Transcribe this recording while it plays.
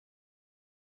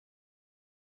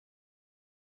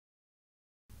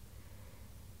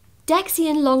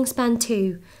Dexion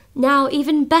Longspan2, now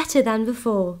even better than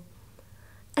before.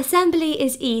 Assembly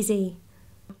is easy.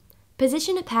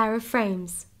 Position a pair of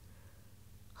frames.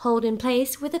 Hold in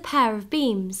place with a pair of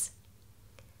beams.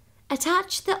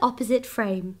 Attach the opposite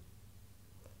frame.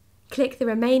 Click the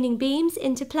remaining beams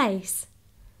into place.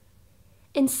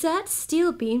 Insert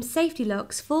steel beam safety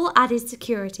locks for added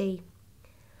security.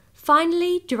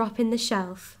 Finally, drop in the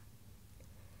shelf.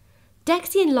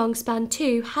 Dexion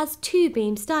Longspan2 has two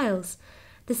beam styles,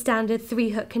 the standard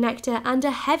 3-hook connector and a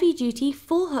heavy-duty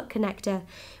 4-hook connector,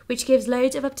 which gives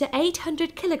loads of up to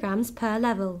 800 kilograms per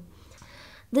level.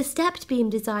 The stepped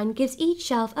beam design gives each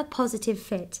shelf a positive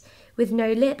fit, with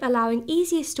no lip allowing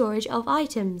easier storage of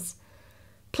items.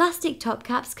 Plastic top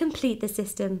caps complete the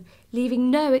system, leaving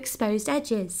no exposed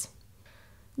edges.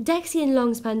 Dexion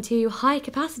Longspan2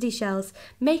 high-capacity shells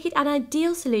make it an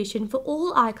ideal solution for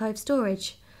all archive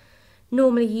storage.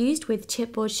 Normally used with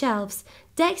chipboard shelves,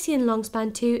 Dexion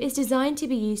Longspan2 is designed to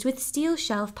be used with steel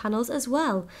shelf panels as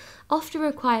well, often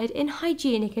required in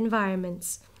hygienic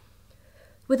environments.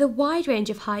 With a wide range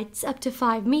of heights up to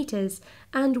 5 meters,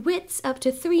 and widths up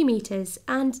to 3 meters,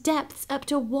 and depths up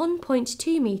to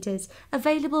 1.2 meters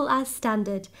available as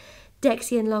standard,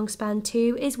 Dexion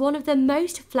Longspan2 is one of the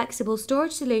most flexible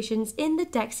storage solutions in the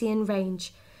Dexion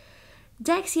range.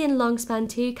 Dexion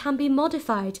Longspan2 can be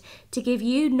modified to give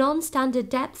you non-standard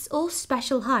depths or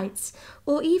special heights,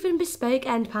 or even bespoke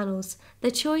end panels. The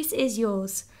choice is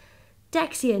yours.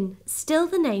 Dexion, still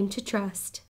the name to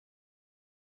trust.